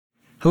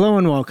Hello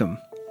and welcome.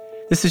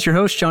 This is your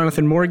host,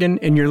 Jonathan Morgan,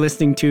 and you're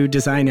listening to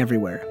Design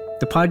Everywhere,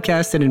 the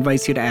podcast that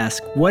invites you to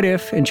ask, what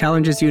if, and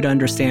challenges you to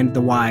understand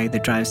the why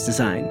that drives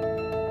design.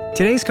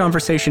 Today's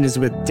conversation is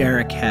with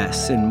Derek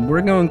Hess, and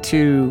we're going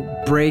to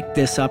break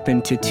this up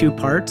into two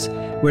parts,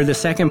 where the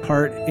second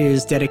part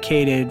is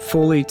dedicated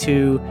fully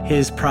to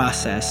his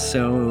process.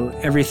 So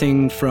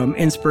everything from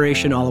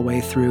inspiration all the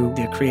way through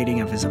the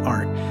creating of his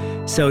art.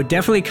 So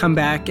definitely come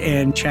back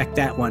and check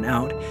that one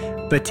out.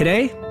 But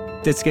today,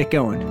 let's get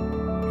going.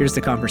 Here's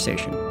the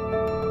conversation.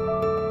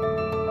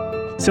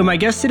 So my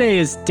guest today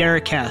is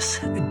Derek Hess.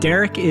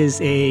 Derek is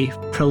a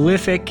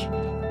prolific,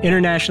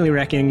 internationally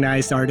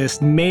recognized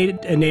artist, made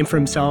a name for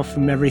himself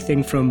from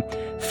everything from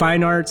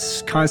fine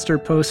arts, concert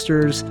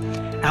posters,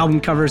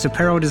 album covers,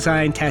 apparel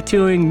design,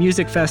 tattooing,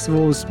 music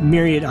festivals,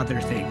 myriad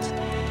other things.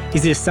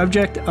 He's the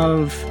subject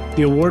of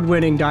the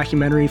award-winning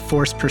documentary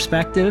Forced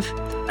Perspective,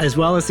 as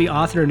well as the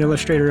author and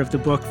illustrator of the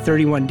book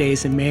 31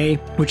 Days in May,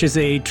 which is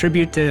a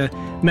tribute to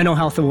Mental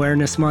Health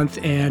Awareness Month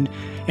and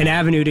an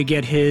avenue to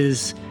get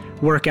his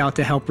work out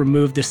to help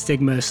remove the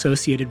stigma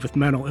associated with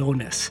mental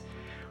illness.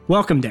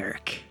 Welcome,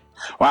 Derek.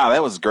 Wow,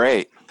 that was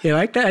great. You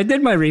like that? I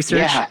did my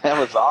research. Yeah, that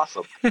was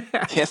awesome.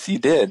 Yes, you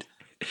did.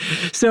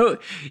 So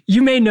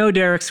you may know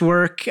Derek's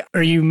work,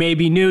 or you may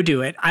be new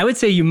to it. I would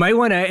say you might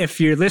want to, if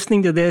you're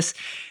listening to this,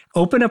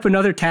 open up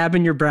another tab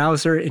in your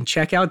browser and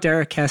check out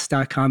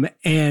DerekHess.com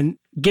and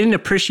get an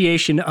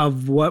appreciation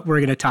of what we're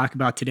going to talk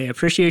about today.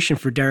 Appreciation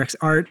for Derek's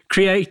art,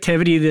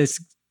 creativity that's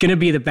going to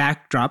be the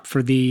backdrop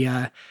for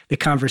the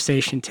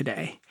conversation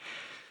today.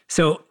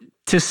 So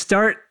to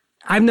start,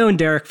 I've known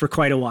Derek for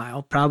quite a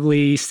while,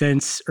 probably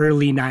since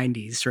early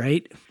 90s,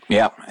 right?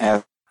 Yeah.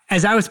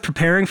 As I was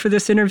preparing for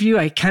this interview,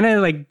 I kind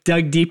of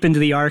dug deep into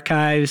the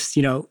archives,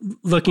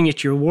 looking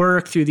at your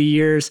work through the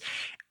years.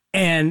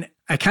 And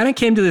I kind of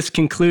came to this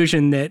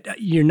conclusion that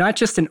you're not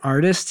just an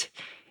artist,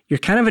 you're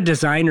kind of a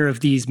designer of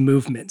these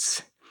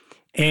movements.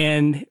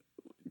 And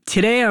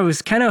today I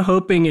was kind of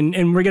hoping,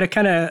 and we're going to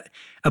kind of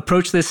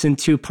approach this in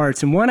two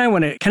parts. And one, I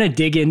want to kind of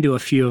dig into a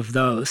few of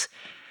those.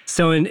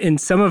 So in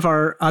some of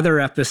our other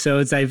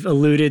episodes, I've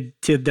alluded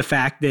to the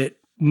fact that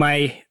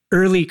my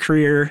early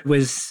career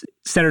was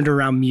centered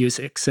around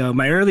music. So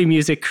my early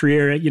music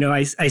career,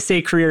 I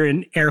say career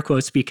in air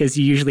quotes because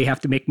you usually have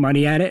to make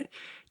money at it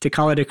to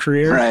call it a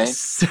career. Right.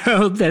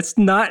 So that's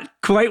not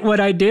quite what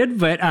I did,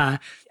 but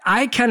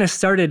I kind of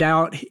started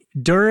out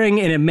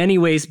during and in many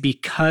ways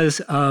because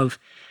of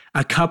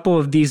a couple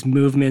of these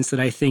movements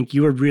that I think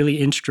you were really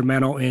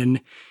instrumental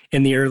in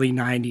the early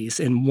 90s.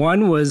 And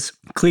one was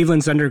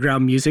Cleveland's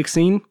underground music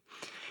scene.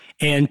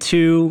 And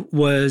two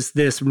was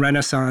this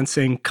Renaissance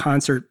and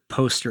concert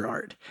poster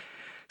art.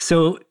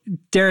 So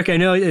Derek, I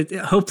know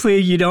hopefully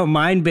you don't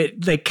mind,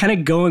 but kind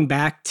of going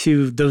back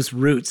to those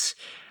roots,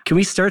 can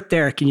we start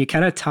there? Can you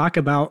kind of talk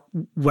about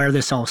where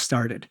this all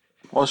started?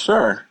 Well,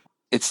 sure.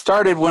 It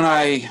started when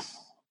I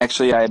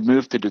had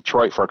moved to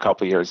Detroit for a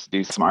couple of years to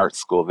do some art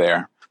school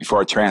there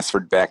before I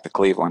transferred back to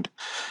Cleveland.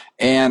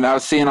 And I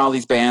was seeing all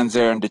these bands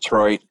there in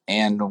Detroit.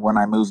 And when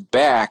I moved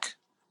back,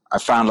 I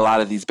found a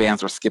lot of these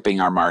bands were skipping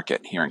our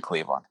market here in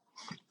Cleveland.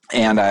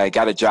 And I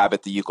got a job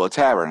at the Euclid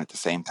Tavern at the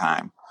same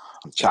time,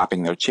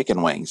 chopping their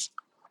chicken wings.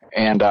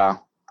 And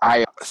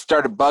I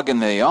started bugging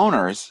the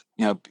owners,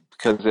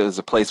 because it was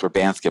a place where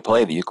bands could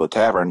play, the Euclid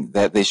Tavern,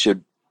 that they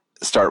should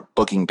start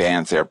booking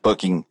bands there.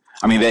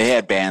 They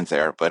had bands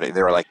there, but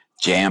they were like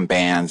jam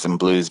bands and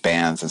blues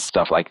bands and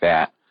stuff like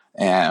that.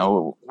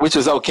 And which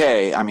was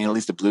okay. At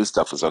least the blues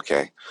stuff was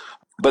okay.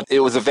 But it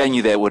was a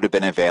venue that would have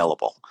been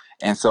available.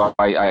 And so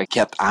I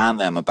kept on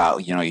them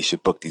about, you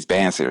should book these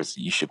bands here.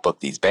 You should book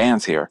these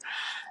bands here.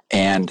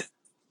 And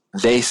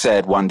they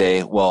said one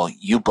day, well,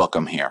 you book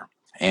them here.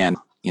 And,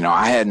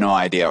 I had no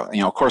idea.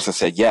 Of course I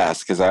said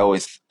yes, because I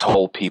always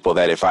told people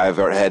that if I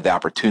ever had the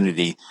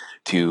opportunity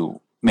to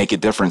make a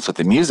difference with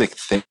the music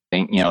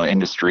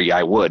industry,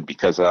 I would,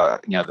 because,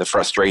 the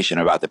frustration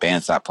about the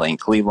bands not playing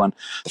Cleveland,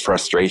 the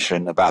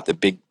frustration about the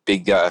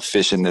big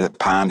fish in the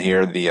pond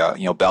here, the,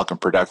 Belkin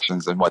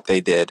Productions and what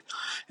they did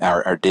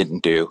or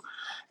didn't do.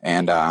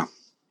 And,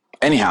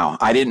 anyhow,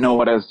 I didn't know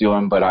what I was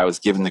doing, but I was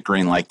given the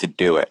green light to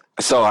do it.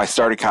 So I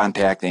started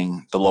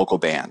contacting the local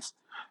bands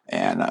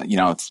and,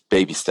 it's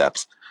baby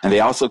steps. And they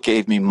also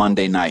gave me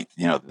Monday night,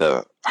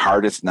 the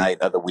hardest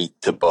night of the week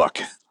to book.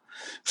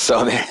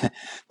 So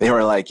they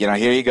were like, here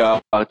you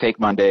go. I'll take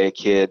Monday,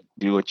 kid,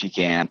 do what you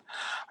can.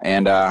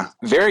 And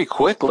very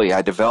quickly,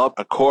 I developed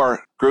a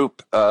core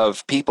group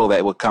of people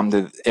that would come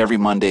to every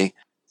Monday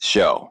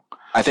show.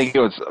 I think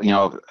it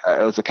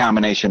was a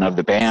combination of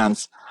the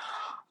bands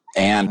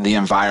and the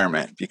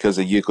environment, because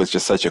the Uke was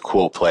just such a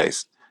cool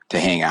place to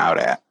hang out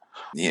at.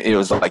 It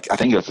was I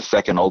think it was the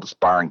second oldest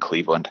bar in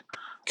Cleveland.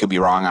 Could be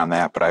wrong on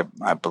that, but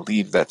I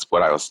believe that's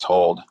what I was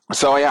told.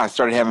 So yeah, I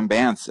started having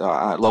bands,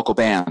 local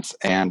bands,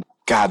 and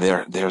God,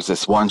 there's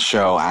this one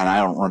show, and I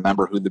don't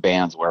remember who the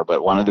bands were,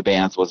 but one of the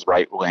bands was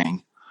Right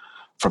Wing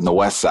from the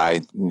West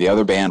Side, and the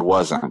other band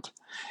wasn't.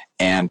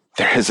 And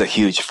there is a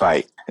huge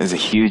fight. There's a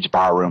huge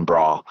barroom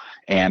brawl,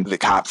 and the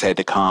cops had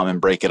to come and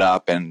break it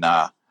up. And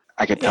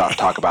I could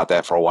talk about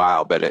that for a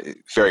while, but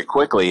very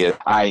quickly,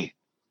 I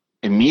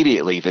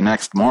immediately the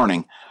next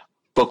morning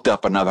booked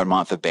up another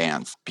month of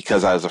bands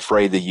because I was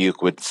afraid the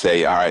uke would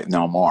say, all right,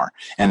 no more.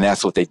 And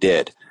that's what they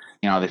did.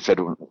 They said,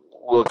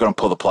 we're going to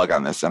pull the plug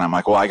on this. And I'm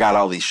like, well, I got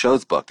all these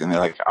shows booked. And they're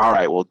like, all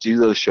right, we'll do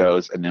those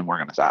shows and then we're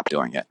going to stop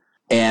doing it.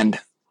 And,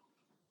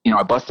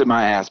 I busted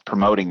my ass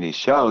promoting these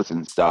shows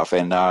and stuff,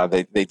 and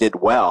they did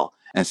well.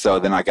 And so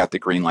then I got the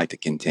green light to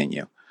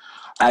continue.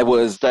 I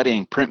was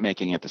studying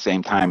printmaking at the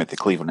same time at the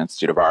Cleveland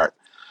Institute of Art.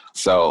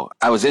 So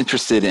I was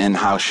interested in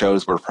how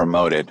shows were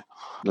promoted.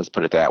 Let's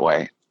put it that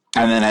way.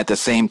 And then at the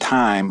same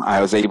time,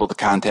 I was able to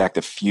contact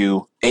a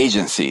few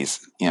agencies,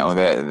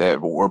 that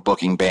were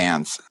booking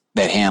bands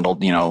that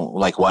handled,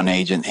 like one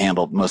agent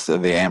handled most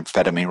of the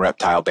amphetamine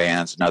reptile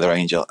bands. Another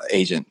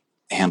agent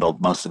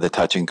handled most of the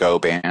touch and go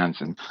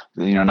bands. And,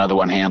 another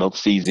one handled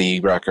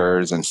CZ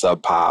records and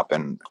Sub Pop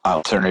and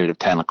Alternative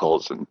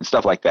Tentacles and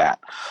stuff like that.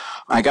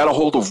 I got a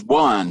hold of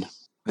one,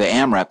 the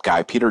AmRep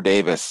guy, Peter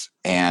Davis,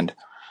 and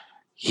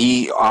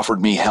he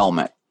offered me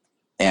Helmet.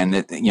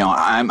 And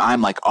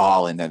I'm like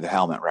all into the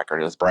Helmet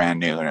record. It was brand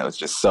new and it was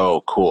just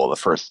so cool. The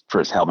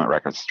first Helmet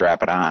record,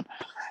 Strap It On.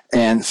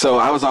 And so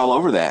I was all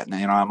over that. And,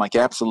 I'm like,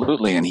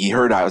 absolutely. And he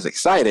heard I was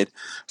excited.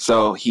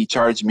 So he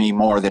charged me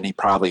more than he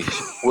probably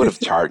would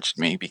have charged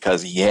me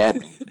because he had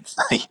me.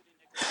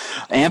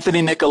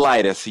 Anthony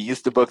Nicolaitis, he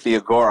used to book the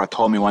Agora,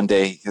 told me one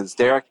day, he goes,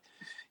 Derek,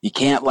 you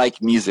can't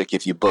like music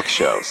if you book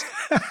shows.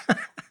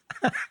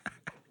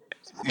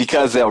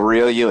 Because they'll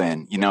reel you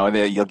in,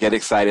 you'll get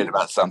excited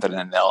about something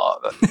and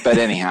but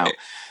anyhow,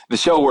 the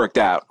show worked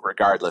out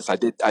regardless.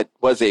 I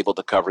was able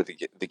to cover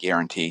the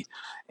guarantee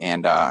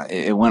and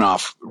it went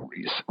off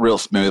real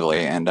smoothly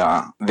and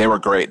they were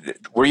great.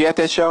 Were you at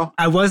that show?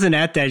 I wasn't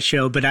at that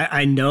show, but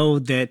I know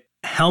that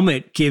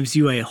Helmet gives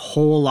you a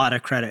whole lot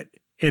of credit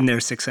in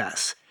their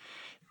success.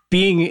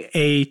 Being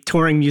a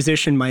touring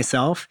musician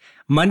myself,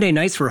 Monday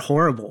nights were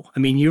horrible. I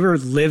mean, you were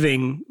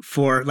living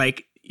for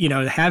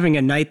having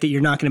a night that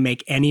you're not going to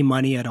make any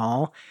money at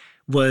all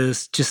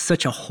was just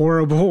such a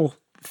horrible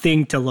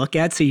thing to look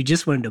at. So you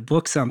just wanted to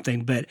book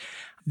something. But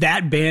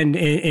that band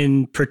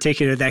in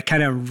particular, that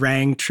kind of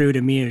rang true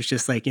to me. It was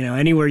just like,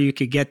 anywhere you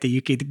could get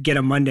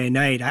a Monday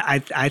night.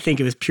 I think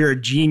it was pure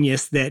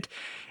genius that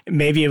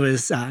maybe it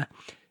was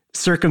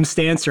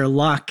circumstance or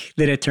luck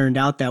that it turned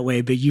out that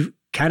way. But you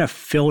kind of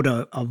filled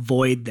a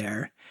void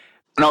there.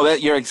 No,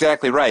 you're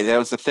exactly right. That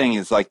was the thing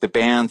is like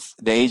the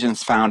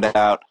agents found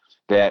out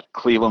that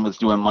Cleveland was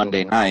doing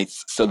Monday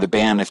nights. So the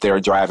band, if they were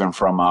driving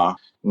from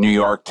New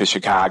York to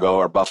Chicago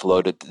or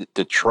Buffalo to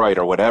Detroit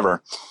or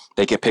whatever,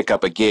 they could pick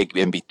up a gig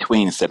in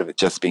between instead of it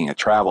just being a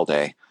travel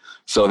day.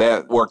 So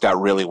that worked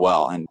out really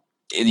well. And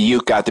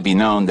you got to be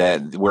known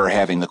that we're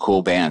having the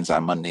cool bands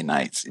on Monday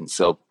nights. And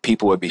so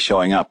people would be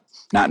showing up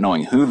not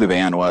knowing who the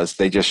band was.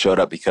 They just showed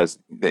up because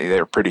they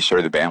were pretty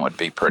sure the band would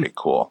be pretty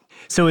cool.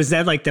 So is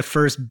that like the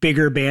first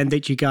bigger band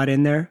that you got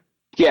in there?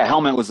 Yeah,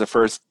 Helmet was the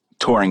first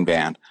touring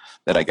band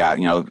that I got.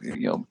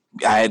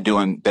 I had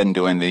been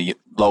doing the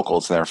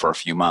locals there for a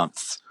few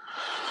months.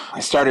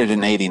 I started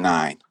in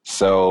 89,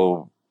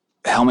 so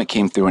Helmet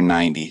came through in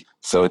 90.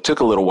 So it took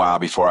a little while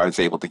before I was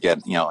able to get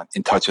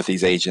in touch with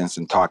these agents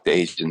and talk to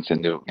agents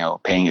and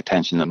paying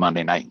attention to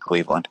Monday night in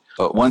Cleveland.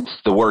 But once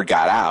the word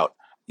got out,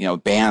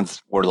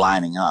 bands were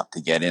lining up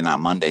to get in on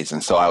Mondays,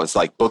 and so I was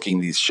like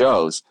booking these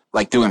shows,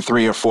 like doing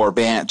 3 or 4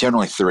 bands,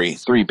 generally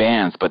three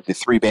bands, but the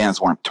 3 bands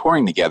weren't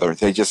touring together.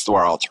 They just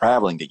were all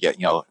traveling to get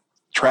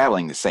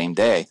traveling the same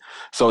day.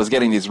 So I was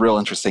getting these real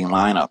interesting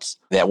lineups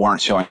that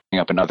weren't showing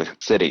up in other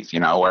cities,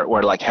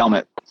 where like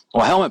Helmet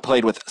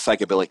played with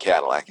Psychobilly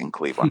Cadillac in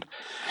Cleveland.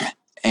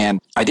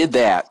 And I did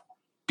that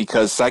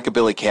because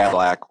Psychobilly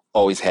Cadillac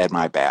always had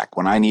my back.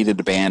 When I needed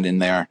a band in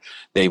there,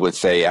 they would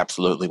say,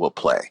 absolutely, we'll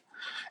play.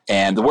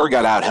 And the word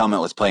got out, Helmet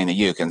was playing the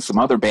uke, and some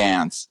other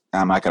bands,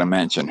 I'm not going to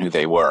mention who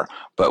they were,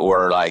 but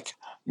were like,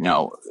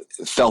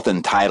 felt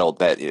entitled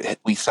that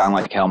we sound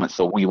like Helmet,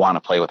 so we want to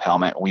play with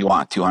Helmet. We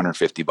want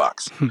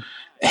 $250.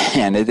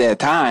 And at that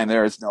time,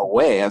 there was no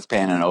way I was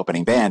paying an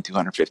opening band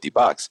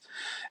 $250.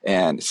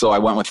 And so I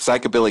went with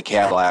Psychobilly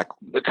Cadillac.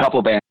 A couple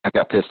of bands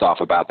got pissed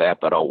off about that,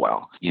 but oh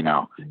well,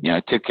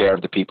 I took care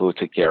of the people who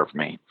took care of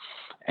me.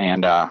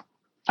 And I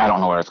don't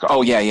know where it's going.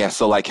 Oh yeah.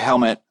 So like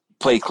Helmet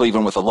played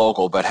Cleveland with a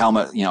local, but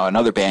Helmet,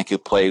 another band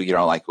could play,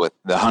 like with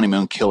the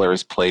Honeymoon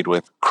Killers played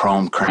with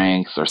Chrome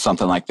Cranks or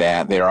something like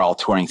that. They were all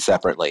touring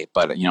separately,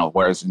 but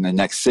whereas in the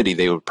next city,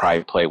 they would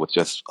probably play with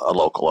just a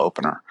local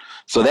opener.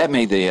 So that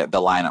made the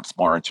lineups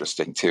more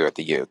interesting too at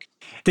the uke.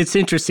 That's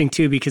interesting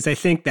too, because I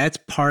think that's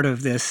part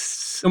of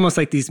this, almost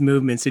like these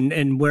movements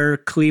and where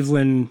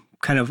Cleveland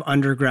kind of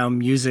underground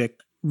music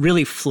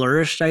really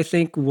flourished, I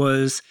think,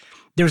 was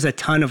there was a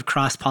ton of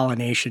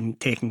cross-pollination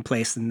taking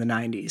place in the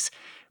 90s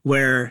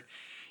where,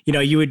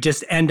 you would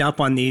just end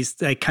up on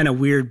these like kind of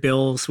weird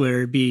bills where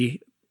it'd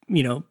be,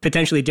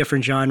 potentially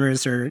different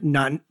genres or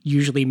not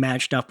usually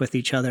matched up with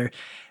each other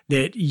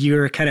that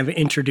you're kind of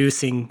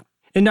introducing.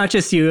 And not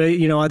just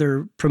you,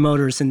 other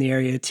promoters in the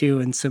area too,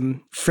 and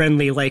some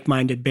friendly,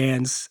 like-minded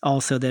bands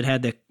also that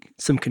had the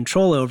some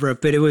control over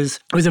it. But it was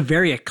a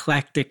very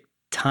eclectic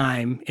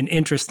time, an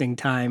interesting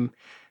time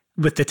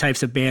with the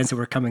types of bands that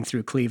were coming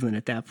through Cleveland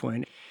at that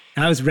point.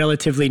 I was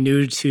relatively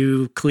new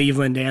to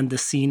Cleveland and the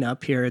scene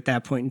up here at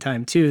that point in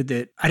time too,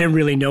 that I didn't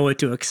really know what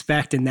to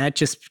expect. And that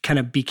just kind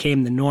of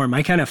became the norm.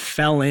 I kind of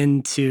fell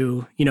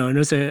into, and it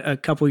was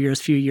a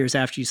few years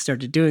after you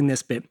started doing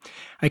this, but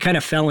I kind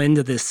of fell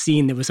into this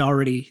scene that was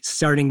already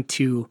starting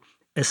to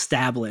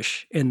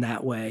establish in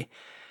that way.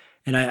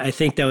 And I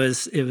think it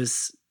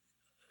was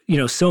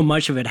so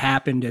much of it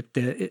happened at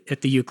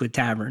the Euclid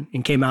Tavern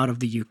and came out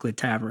of the Euclid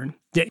Tavern.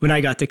 When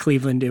I got to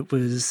Cleveland,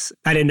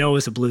 I didn't know it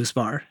was a blues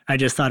bar. I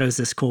just thought it was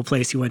this cool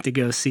place you went to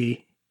go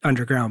see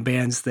underground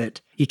bands that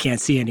you can't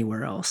see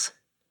anywhere else.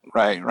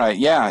 Right.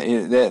 Yeah.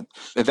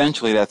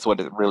 Eventually, that's what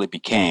it really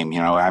became.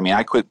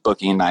 I quit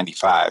booking in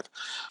 95.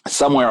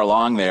 Somewhere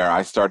along there,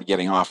 I started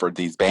getting offered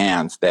these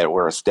bands that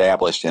were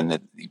established and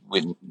that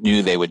we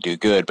knew they would do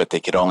good, but they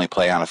could only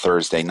play on a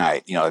Thursday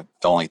night, the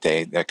only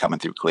day they're coming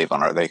through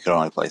Cleveland, or they could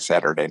only play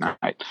Saturday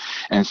night.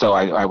 And so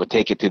I would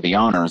take it to the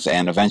owners,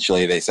 and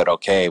eventually they said,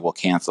 okay, we'll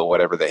cancel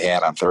whatever they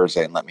had on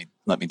Thursday and let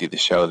me do the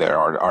show there,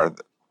 or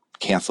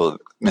cancel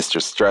Mr.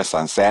 Stress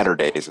on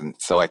Saturdays, and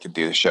so I could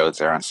do the shows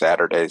there on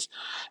Saturdays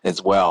as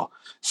well.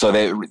 So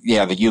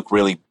the Uke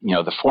really,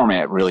 the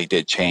format really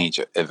did change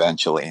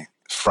eventually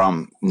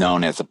from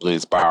known as a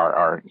blues bar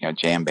or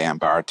jam band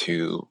bar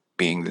to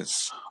being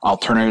this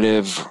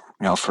alternative,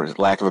 for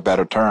lack of a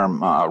better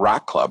term,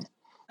 rock club.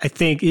 I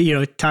think,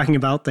 talking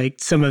about like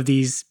some of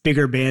these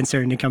bigger bands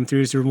starting to come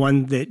through, is there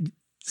one that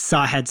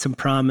had some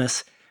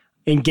promise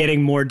in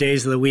getting more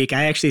days of the week.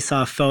 I actually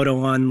saw a photo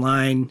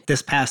online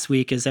this past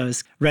week as I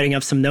was writing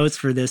up some notes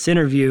for this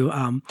interview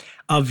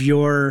of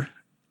your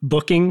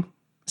booking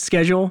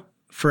schedule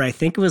for, I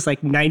think it was like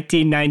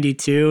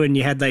 1992, and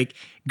you had like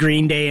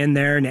Green Day in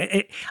there.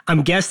 And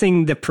I'm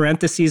guessing the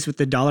parentheses with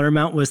the dollar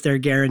amount was their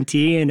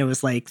guarantee, and it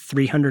was like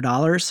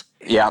 $300.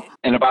 Yeah,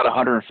 and about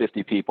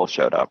 150 people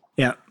showed up.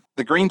 Yeah.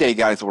 The Green Day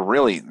guys were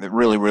really,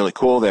 really, really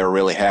cool. They were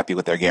really happy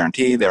with their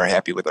guarantee. They were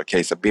happy with their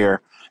case of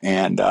beer.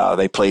 And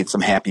they played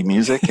some happy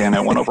music, and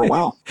it went over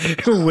well.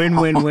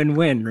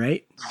 Win,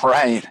 right?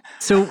 Right.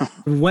 So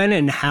when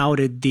and how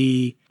did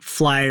the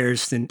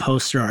flyers and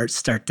poster art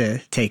start to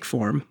take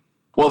form?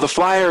 Well, the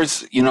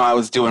flyers, I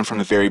was doing from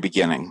the very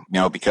beginning,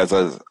 because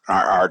I was an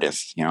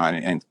artist,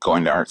 and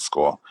going to art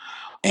school.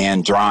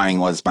 And drawing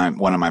was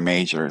one of my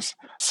majors.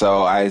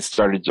 So I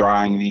started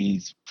drawing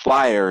these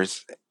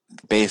flyers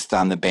based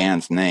on the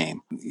band's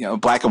name,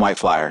 black and white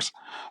flyers.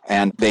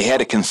 And they had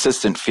a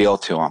consistent feel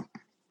to them.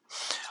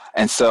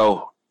 And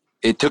so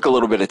it took a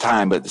little bit of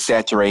time, but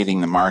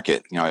saturating the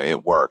market,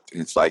 it worked.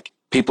 It's like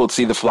people would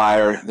see the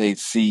flyer, they'd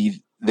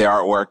see the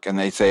artwork, and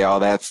they'd say, oh,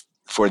 that's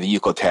for the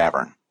Euclid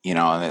Tavern,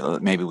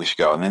 maybe we should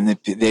go. And then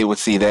they would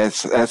see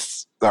that's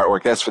the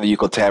artwork, that's for the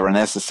Euclid Tavern,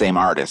 that's the same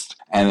artist.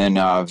 And then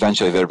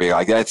eventually they'd be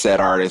like, that's that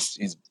artist,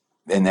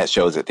 and that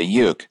shows at the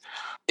Uke.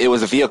 It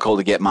was a vehicle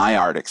to get my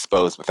art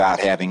exposed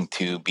without having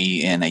to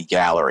be in a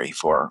gallery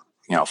for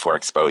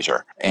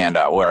exposure. And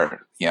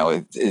where,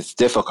 it's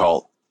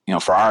difficult,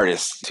 for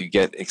artists to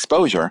get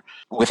exposure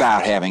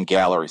without having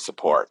gallery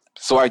support.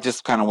 So I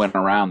just kind of went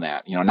around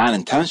that, not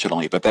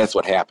intentionally, but that's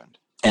what happened.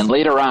 And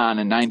later on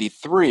in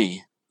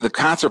 93, the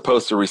concert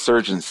poster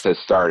resurgence has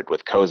started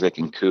with Kozik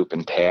and Coop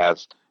and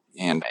Taz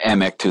and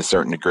Emick to a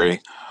certain degree.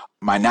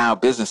 My now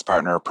business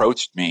partner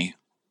approached me,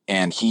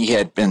 and he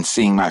had been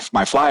seeing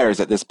my flyers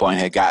at this point,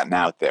 had gotten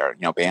out there.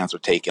 Bands were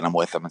taking them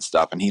with them and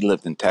stuff. And he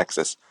lived in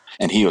Texas,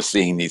 and he was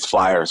seeing these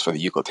flyers for the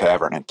Euclid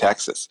Tavern in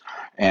Texas.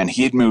 And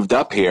he had moved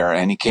up here,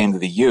 and he came to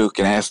the Uke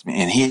and asked me,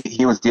 and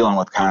he was dealing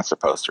with concert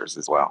posters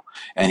as well.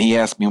 And he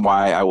asked me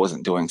why I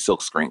wasn't doing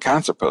silkscreen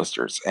concert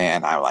posters.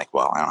 And I'm like,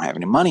 well, I don't have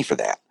any money for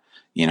that,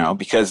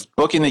 because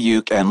booking the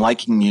Uke and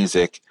liking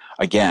music,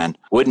 again,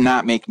 would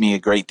not make me a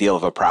great deal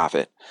of a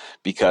profit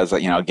because,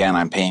 again,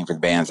 I'm paying for the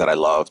bands that I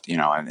loved,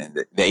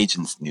 and the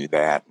agents knew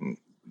that and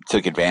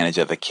took advantage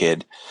of the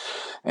kid.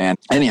 And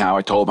anyhow,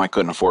 I told him I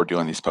couldn't afford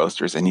doing these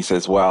posters. And he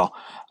says, well,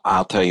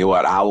 I'll tell you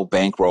what, I will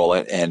bankroll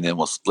it and then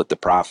we'll split the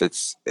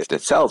profits if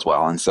it sells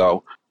well. And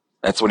so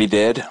that's what he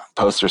did.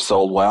 Posters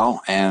sold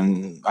well,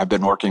 and I've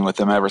been working with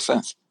him ever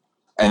since.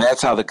 And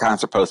that's how the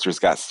concert posters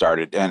got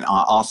started. And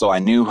also I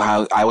knew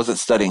how, I wasn't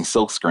studying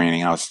silk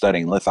screening, I was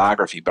studying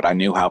lithography, but I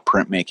knew how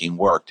printmaking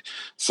worked.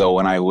 So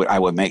when I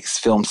would make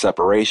film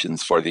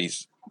separations for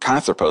these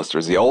concert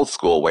posters, the old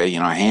school way,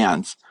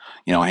 hand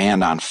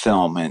on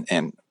film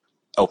and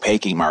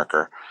opaquing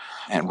marker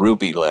and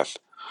ruby lith.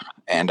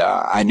 And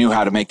I knew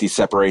how to make these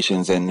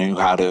separations and knew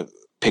how to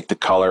pick the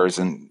colors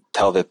and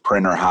tell the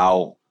printer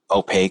how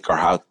opaque or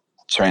how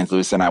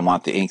translucent I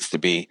want the inks to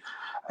be,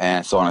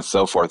 and so on and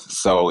so forth.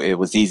 So it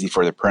was easy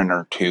for the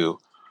printer to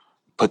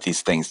put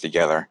these things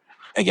together.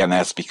 Again,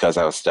 that's because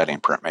I was studying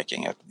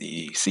printmaking at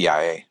the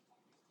CIA.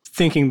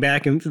 Thinking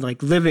back and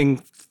like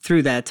living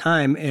through that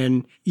time,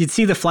 and you'd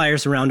see the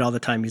flyers around all the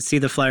time. You'd see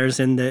the flyers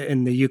in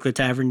the Euclid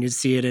Tavern. You'd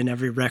see it in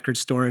every record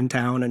store in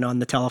town and on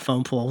the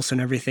telephone poles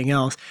and everything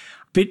else.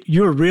 But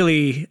you were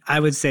really, I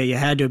would say, you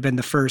had to have been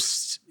the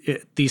first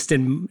at least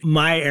in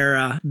my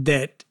era,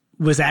 that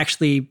was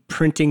actually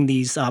printing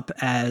these up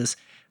as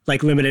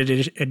like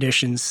limited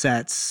edition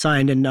sets,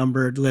 signed and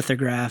numbered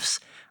lithographs.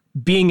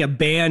 Being a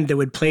band that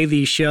would play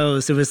these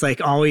shows, it was like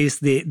always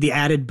the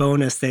added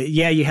bonus that,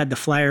 yeah, you had the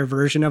flyer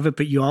version of it,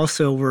 but you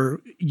also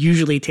were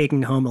usually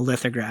taking home a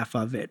lithograph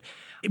of it.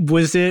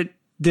 Was it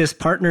this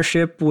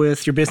partnership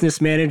with your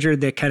business manager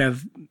that kind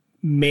of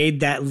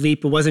made that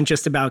leap? It wasn't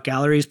just about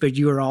galleries, but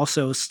you were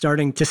also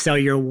starting to sell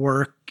your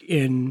work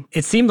in,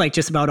 it seemed like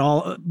just about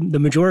the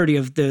majority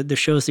of the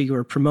shows that you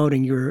were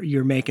promoting,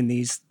 you're making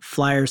these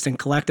flyers and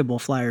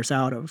collectible flyers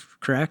out of,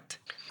 correct?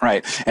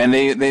 Right. And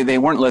they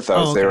weren't lithos.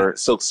 Oh, okay. They were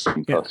silk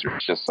screen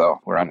posters, just so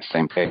we're on the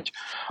same page.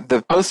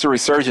 The poster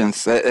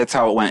resurgence, that's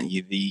how it went.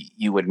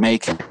 You would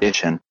make an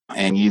edition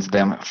and use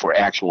them for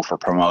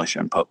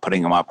promotion,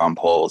 putting them up on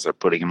poles or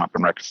putting them up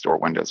in record store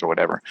windows or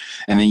whatever.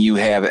 And then you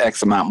have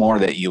X amount more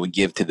that you would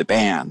give to the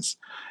bands.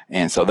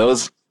 And so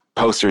those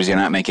posters you're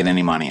not making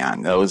any money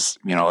on. Those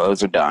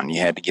are done.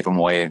 You had to give them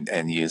away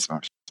and use them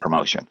for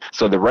promotion.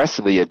 So the rest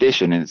of the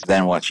edition is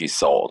then what you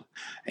sold.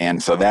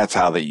 And so that's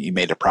how you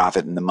made a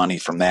profit, and the money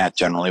from that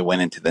generally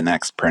went into the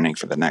next printing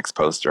for the next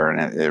poster,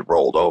 and it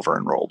rolled over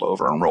and rolled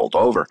over and rolled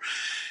over.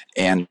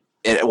 And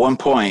at one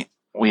point,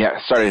 we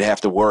started to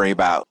have to worry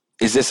about,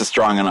 is this a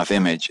strong enough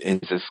image?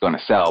 Is this going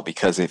to sell?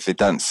 Because if it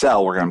doesn't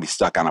sell, we're going to be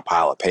stuck on a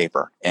pile of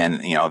paper.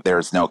 And,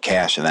 there's no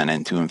cash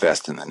then to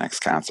invest in the next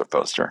concert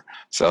poster.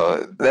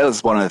 So that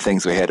was one of the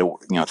things we had to,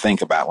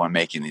 think about when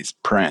making these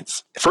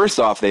prints. First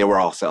off, they were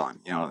all selling,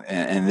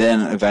 and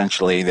then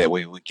eventually that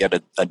we would get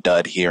a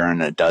dud here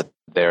and a dud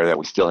there that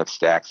we still have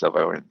stacks of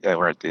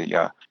over at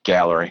the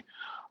gallery,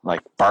 like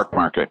Bark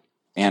Market.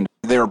 And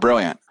they were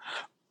brilliant.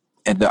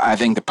 And I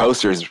think the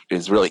poster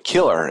is really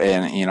killer,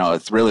 and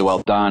it's really well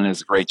done.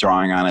 There's a great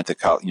drawing on it.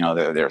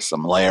 There's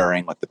some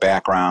layering with the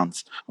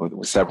backgrounds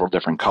with several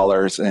different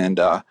colors, and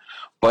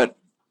but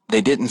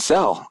they didn't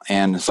sell.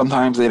 And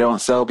sometimes they don't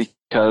sell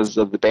because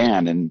of the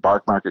band. And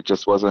Bark Market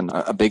just wasn't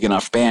a big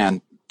enough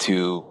band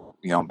to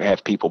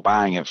have people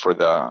buying it for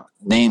the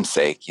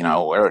namesake.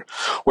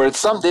 Where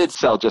some did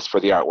sell just for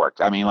the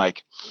artwork. I mean,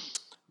 like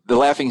the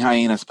Laughing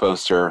Hyenas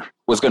poster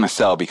was going to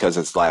sell because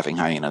it's Laughing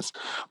Hyenas.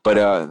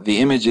 But the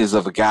images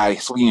of a guy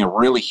swinging a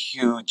really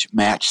huge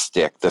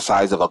matchstick the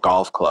size of a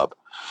golf club,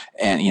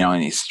 and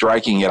he's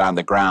striking it on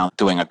the ground,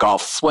 doing a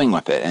golf swing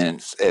with it,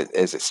 and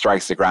as it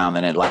strikes the ground,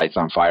 then it lights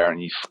on fire,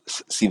 and you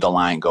see the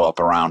line go up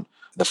around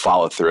the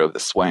follow-through of the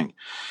swing.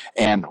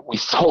 And we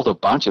sold a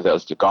bunch of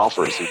those to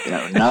golfers who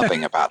know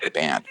nothing about the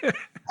band.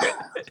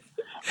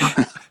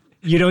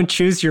 You don't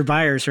choose your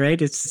buyers, right?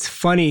 It's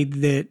funny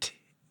that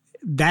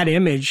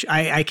image,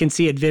 I can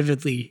see it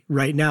vividly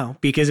right now,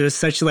 because it was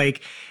such,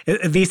 like,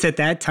 at least at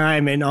that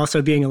time, and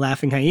also being a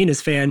Laughing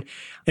Hyenas fan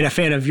and a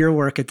fan of your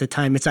work at the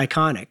time, it's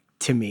iconic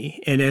to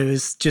me. And it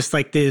was just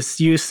like this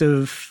use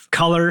of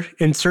color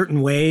in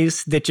certain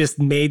ways that just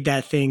made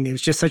that thing. It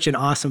was just such an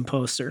awesome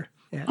poster.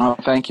 Yeah. Oh,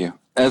 thank you.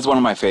 That's one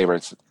of my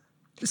favorites.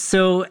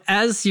 So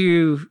as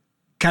you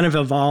kind of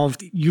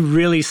evolved, you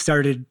really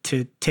started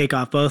to take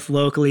off both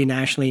locally,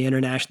 nationally,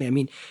 internationally. I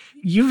mean,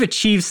 you've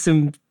achieved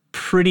some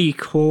pretty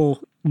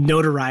cool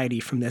notoriety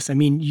from this. I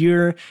mean,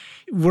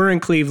 we're in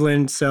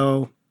Cleveland,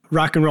 so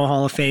Rock and Roll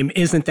Hall of Fame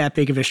isn't that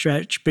big of a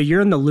stretch, but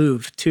you're in the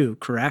Louvre too,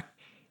 correct?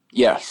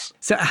 Yes.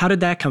 So how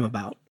did that come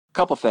about? A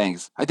couple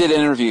things. I did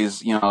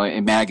interviews,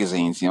 in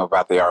magazines,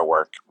 about the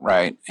artwork,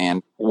 right?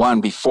 And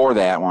one before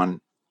that one,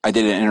 I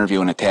did an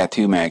interview in a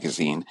tattoo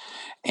magazine,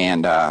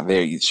 and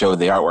they showed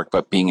the artwork,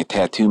 but being a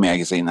tattoo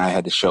magazine, I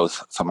had to show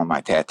some of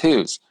my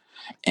tattoos.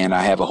 And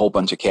I have a whole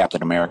bunch of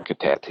Captain America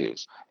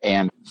tattoos.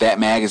 And that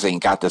magazine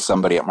got to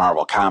somebody at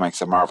Marvel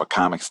Comics, and Marvel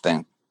Comics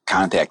then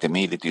contacted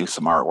me to do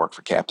some artwork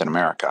for Captain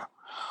America.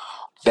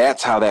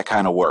 That's how that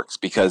kind of works,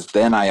 because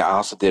then I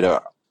also did an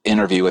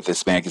interview with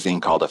this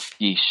magazine called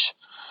Affiche,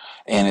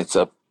 and it's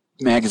a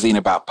magazine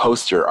about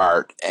poster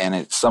art, and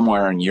it's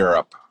somewhere in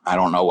Europe. I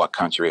don't know what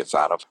country it's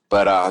out of.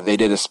 But they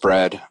did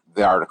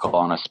the article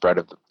on a spread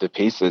of the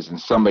pieces, and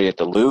somebody at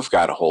the Louvre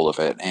got a hold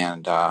of it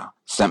and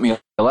sent me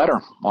a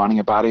letter wanting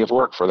a body of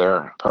work for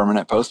their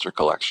permanent poster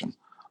collection,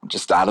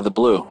 just out of the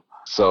blue.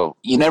 So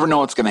you never know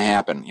what's going to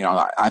happen.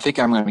 I think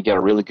I'm going to get a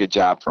really good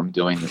job from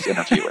doing this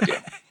interview with you.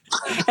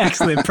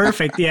 Excellent.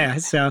 Perfect. Yeah.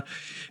 So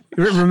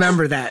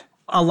remember that.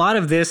 A lot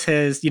of this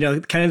has,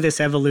 kind of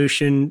this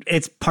evolution.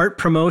 It's part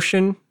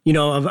promotion,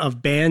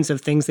 of bands,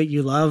 of things that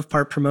you love,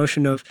 part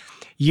promotion of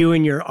you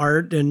and your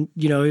art. And,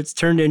 it's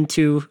turned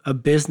into a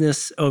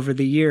business over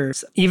the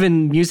years.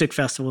 Even music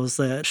festivals,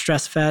 the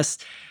Stress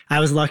Fest, I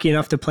was lucky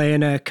enough to play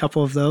in a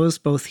couple of those,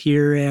 both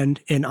here and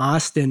in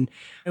Austin.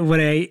 When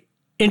I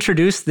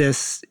introduced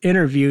this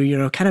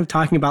interview, kind of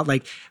talking about,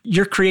 like,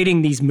 you're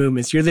creating these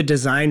movements, you're the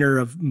designer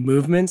of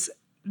movements.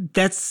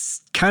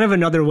 That's kind of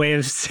another way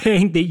of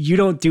saying that you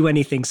don't do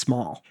anything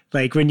small.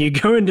 Like, when you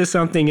go into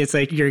something, it's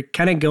like you're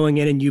kind of going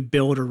in and you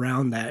build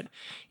around that,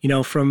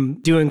 from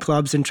doing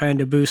clubs and trying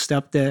to boost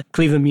up the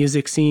Cleveland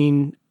music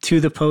scene, to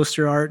the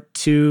poster art,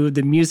 to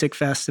the music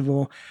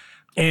festival.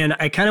 And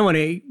I kind of want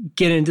to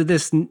get into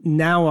this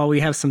now while we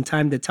have some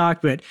time to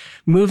talk, but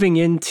moving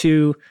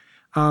into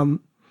some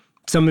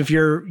of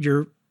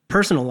your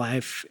personal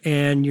life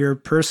and your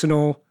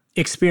personal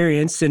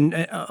experience, and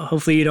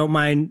hopefully you don't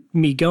mind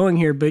me going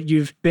here, but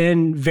you've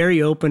been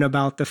very open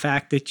about the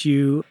fact that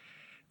you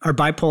are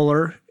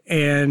bipolar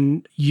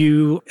and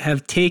you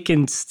have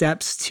taken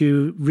steps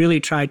to really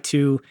try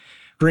to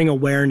bring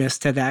awareness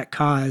to that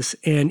cause,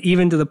 and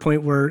even to the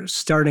point where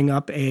starting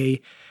up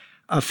a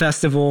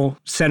festival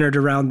centered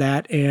around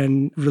that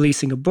and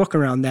releasing a book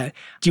around that.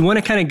 Do you want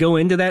to kind of go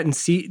into that and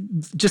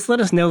just let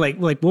us know, like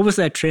what was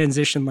that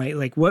transition like?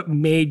 Like what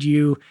made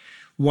you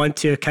want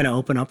to kind of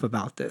open up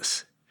about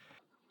this?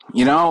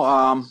 I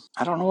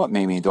don't know what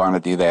made me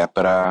want to do that,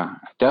 but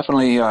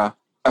definitely I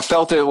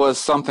felt it was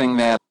something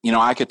that,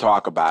 I could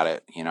talk about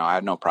it. I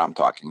had no problem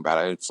talking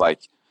about it. It's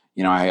like,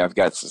 I've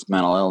got this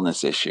mental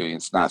illness issue.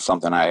 It's not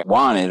something I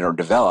wanted or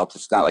developed.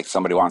 It's not like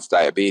somebody wants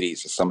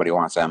diabetes or somebody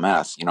wants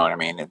MS. You know what I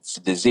mean? It's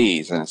a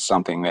disease, and it's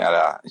something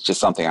that it's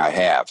just something I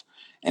have,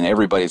 and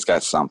everybody's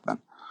got something.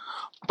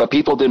 But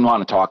people didn't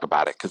want to talk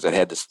about it because it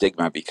had the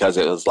stigma, because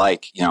it was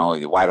like,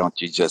 why don't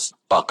you just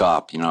buck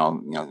up,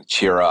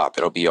 cheer up,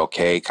 it'll be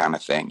okay kind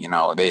of thing.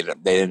 They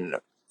didn't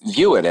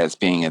view it as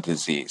being a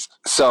disease.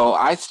 So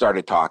I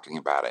started talking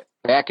about it.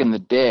 Back in the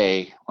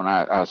day, when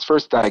I was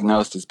first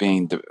diagnosed as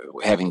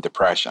having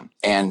depression.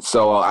 And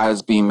so I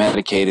was being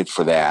medicated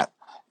for that.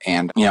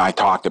 And, I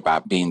talked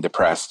about being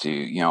depressed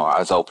too. I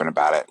was open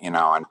about it,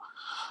 and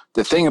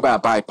the thing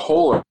about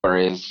bipolar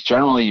is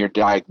generally you're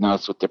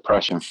diagnosed with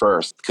depression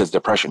first, because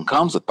depression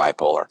comes with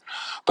bipolar,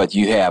 but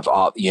you have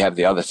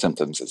the other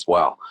symptoms as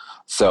well.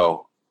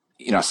 So,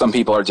 some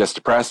people are just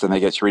depressed and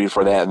they get treated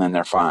for that and then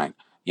they're fine,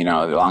 as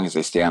long as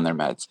they stay on their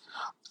meds.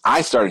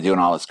 I started doing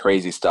all this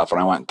crazy stuff, and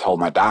I went and told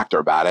my doctor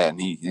about it,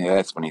 and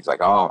that's when he's like,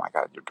 "Oh my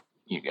God,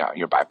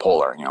 you're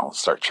bipolar. We'll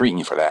start treating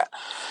you for that."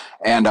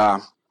 And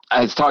I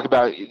was talking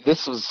about,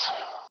 this was,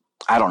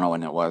 I don't know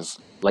when it was,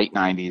 late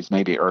 90s,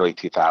 maybe early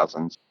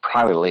 2000s,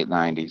 probably late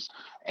 90s.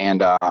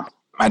 And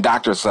my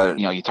doctor said,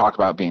 you talk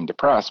about being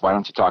depressed. Why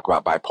don't you talk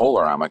about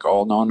bipolar? I'm like,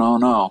 oh,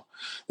 no.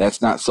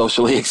 That's not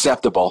socially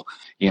acceptable,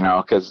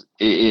 because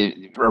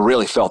it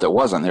really felt it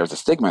wasn't. There was a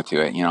stigma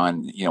to it,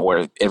 and,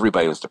 where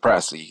everybody was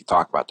depressed. So you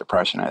talk about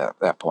depression at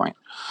that point.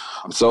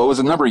 So it was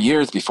a number of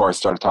years before I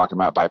started talking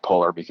about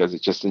bipolar, because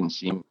it just didn't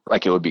seem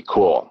like it would be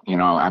cool.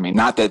 I mean,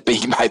 not that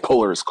being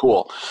bipolar is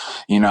cool,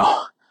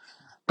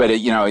 but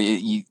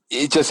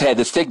it just had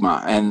the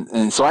stigma.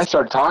 And so I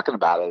started talking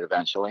about it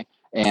eventually.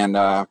 And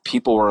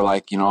people were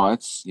like,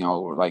 it's,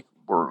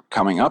 were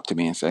coming up to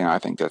me and saying, I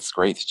think that's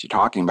great that you're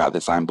talking about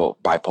this. I'm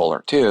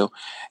bipolar too.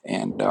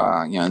 And,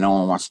 no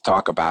one wants to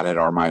talk about it,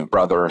 or my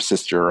brother or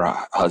sister,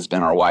 or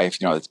husband or wife,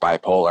 that's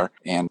bipolar.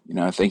 And,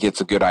 I think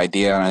it's a good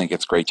idea, and I think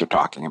it's great you're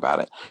talking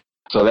about it.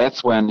 So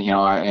that's when,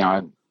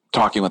 I'm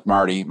talking with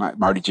Marty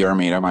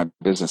Jeremita, my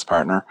business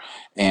partner,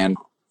 and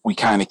we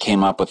kind of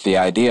came up with the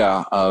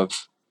idea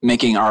of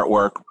making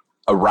artwork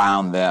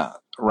around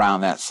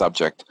that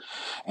subject,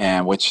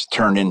 and which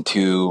turned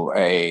into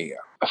a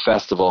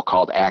festival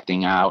called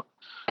Acting Out,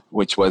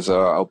 which was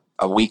a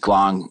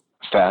week-long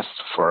fest,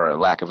 for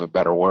lack of a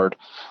better word,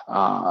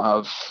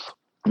 of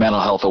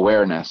mental health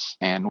awareness.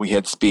 And we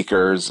had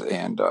speakers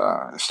and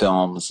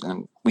films,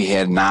 and we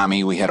had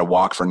NAMI. We had a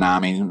walk for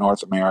NAMI,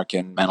 North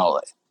American Mental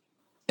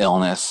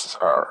Illness,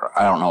 or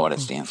I don't know what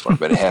it stands for,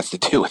 but it has to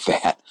do with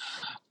that.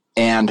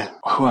 And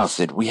who else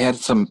did we had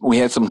some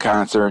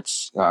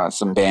concerts,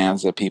 some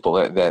bands, that people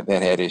that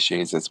had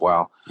issues as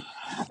well,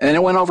 and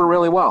it went over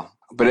really well.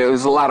 But it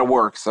was a lot of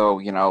work. So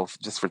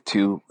just for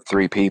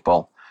 2-3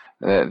 people,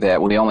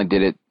 that we only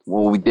did it.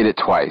 Well, we did it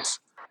twice.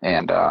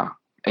 And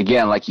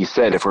again, like you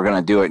said, if we're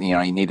going to do it,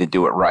 you need to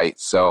do it right.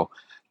 So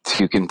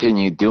to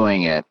continue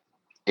doing it,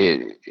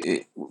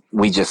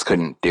 we just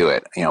couldn't do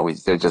it.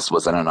 There just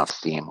wasn't enough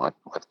steam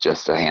with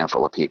just a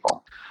handful of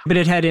people. But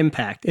it had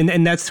impact.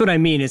 And that's what I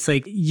mean. It's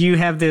like you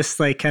have this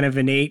like kind of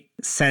innate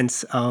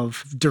sense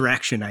of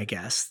direction, I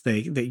guess.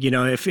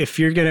 If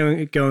you're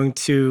going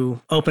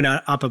to open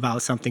up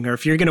about something, or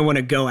if you're going to want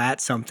to go at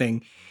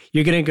something,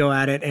 you're going to go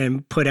at it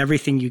and put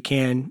everything you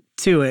can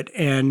to it.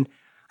 And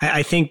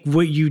I think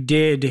what you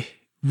did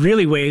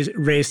really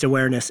raised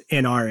awareness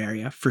in our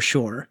area, for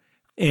sure.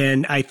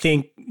 And I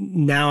think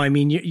now, I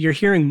mean, you're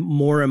hearing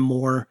more and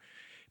more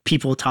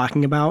people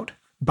talking about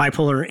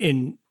bipolar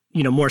in,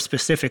 more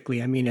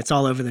specifically. I mean, it's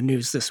all over the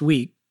news this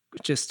week,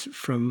 just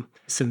from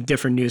some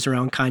different news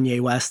around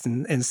Kanye West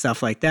and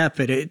stuff like that.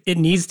 But it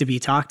needs to be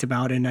talked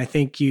about. And I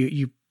think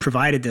you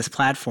provided this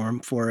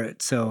platform for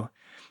it. So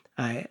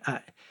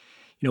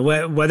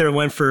whether it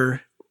went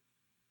for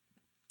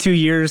 2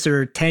 years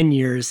or 10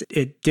 years,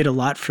 it did a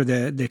lot for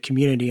the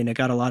community, and it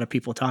got a lot of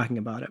people talking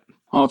about it.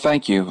 Oh,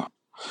 thank you.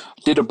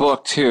 Did a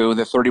book too,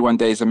 The 31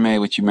 Days of May,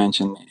 which you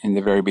mentioned in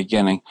the very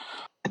beginning.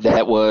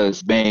 May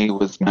was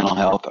mental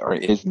health, or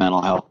is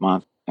mental health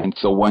month. And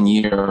so 1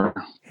 year,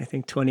 I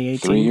think 2018.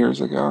 3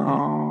 years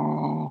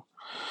ago,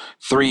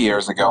 3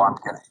 years ago, I'm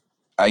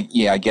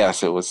kidding. I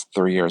guess it was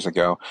 3 years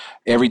ago.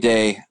 Every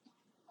day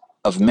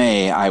of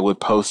May, I would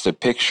post a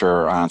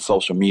picture on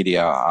social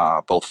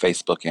media, both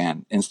Facebook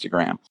and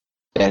Instagram,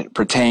 that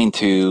pertained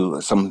to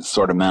some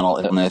sort of mental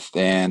illness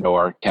and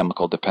or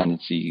chemical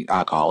dependency,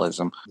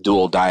 alcoholism,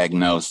 dual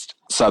diagnosed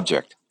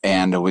subject.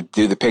 And I would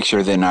do the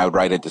picture, then I would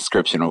write a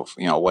description of,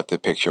 what the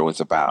picture was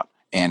about.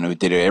 And we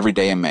did it every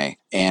day in May,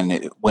 and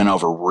it went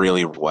over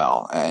really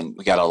well. And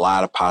we got a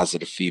lot of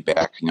positive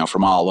feedback,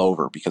 from all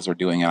over, because we're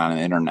doing it on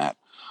the internet.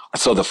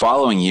 So the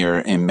following year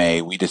in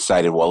May, we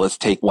decided, well, let's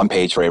take one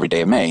page for every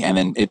day of May. And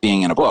then it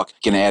being in a book,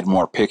 you can add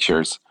more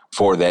pictures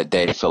for that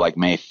day. So like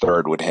May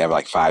 3rd would have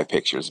like 5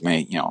 pictures.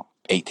 May,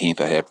 18th,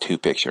 I'd have 2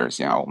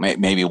 pictures.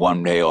 Maybe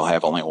one day I'll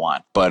have only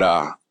 1.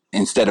 But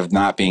instead of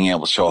not being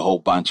able to show a whole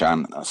bunch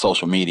on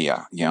social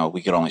media,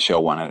 we could only show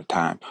 1 at a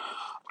time.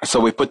 So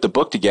we put the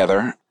book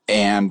together,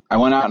 and I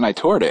went out and I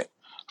toured it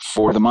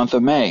for the month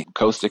of May,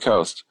 coast to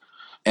coast.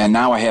 And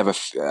now I have a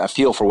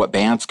feel for what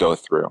bands go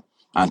through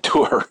on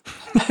tour.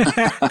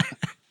 I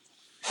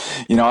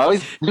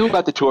always knew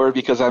about the tour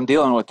because I'm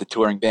dealing with the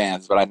touring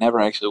bands, but I never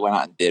actually went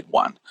out and did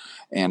one.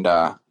 And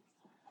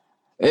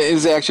it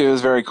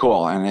was very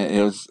cool. And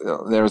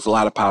there was a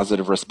lot of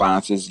positive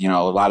responses. A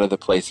lot of the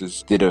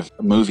places did a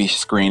movie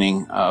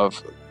screening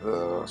of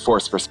the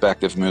Forced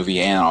Perspective movie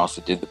and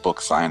also did the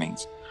book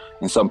signings.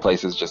 And some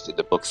places just did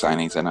the book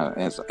signings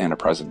and a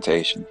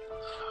presentation.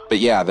 But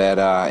yeah,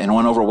 and it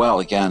went over well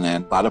again,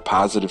 and a lot of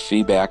positive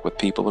feedback with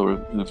people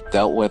who've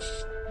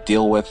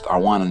deal with, or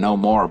want to know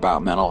more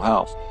about mental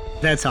health.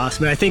 That's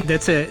awesome. I think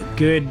that's a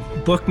good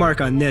bookmark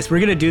on this. We're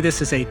going to do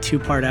this as a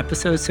 2-part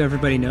episode so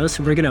everybody knows.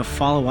 So we're going to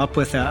follow up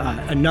with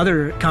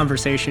another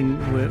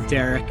conversation with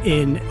Derek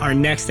in our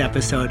next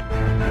episode.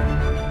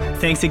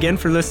 Thanks again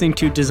for listening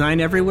to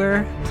Design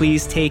Everywhere.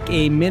 Please take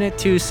a minute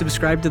to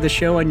subscribe to the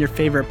show on your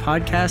favorite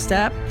podcast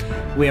app.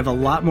 We have a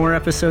lot more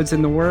episodes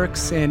in the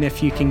works, and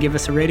if you can give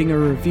us a rating or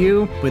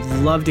review, we'd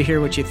love to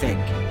hear what you think.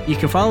 You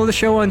can follow the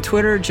show on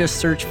Twitter. Just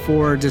search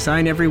for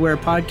Design Everywhere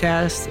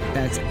Podcast.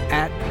 That's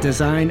at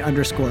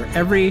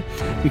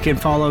design_every. You can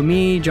follow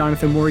me,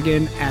 Jonathan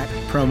Morgan, at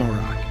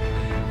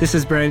PromoRock. This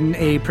has been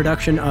a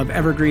production of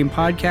Evergreen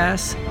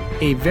Podcasts.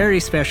 A very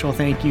special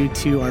thank you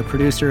to our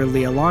producer,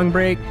 Leah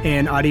Longbreak,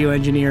 and audio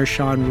engineer,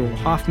 Sean Rule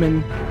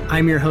Hoffman.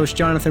 I'm your host,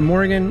 Jonathan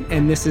Morgan,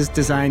 and this is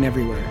Design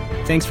Everywhere.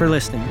 Thanks for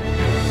listening.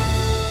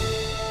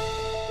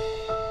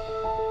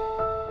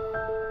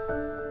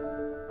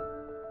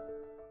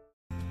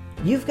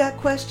 You've got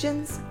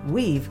questions,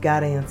 we've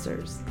got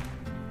answers.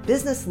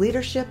 Business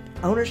leadership,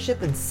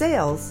 ownership, and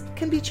sales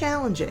can be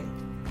challenging.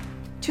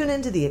 Tune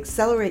into the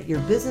Accelerate Your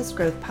Business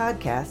Growth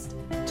podcast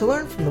to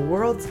learn from the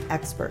world's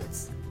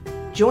experts.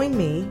 Join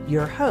me,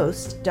 your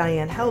host,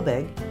 Diane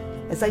Helbig,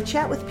 as I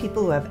chat with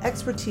people who have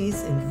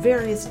expertise in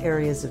various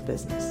areas of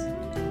business.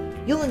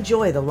 You'll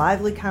enjoy the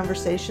lively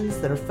conversations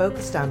that are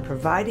focused on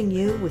providing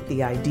you with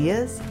the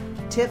ideas,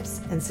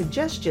 tips, and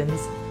suggestions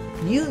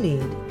you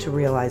need to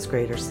realize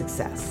greater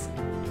success.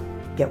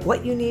 Get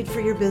what you need for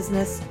your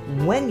business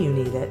when you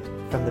need it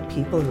from the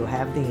people who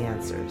have the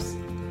answers.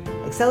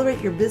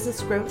 Accelerate Your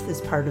Business Growth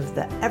is part of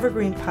the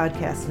Evergreen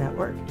Podcast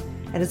Network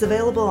and is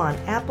available on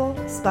Apple,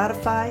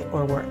 Spotify,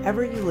 or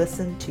wherever you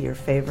listen to your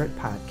favorite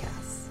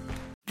podcasts.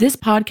 This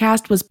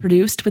podcast was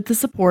produced with the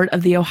support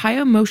of the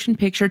Ohio Motion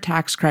Picture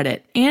Tax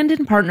Credit and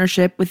in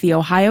partnership with the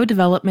Ohio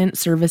Development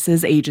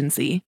Services Agency.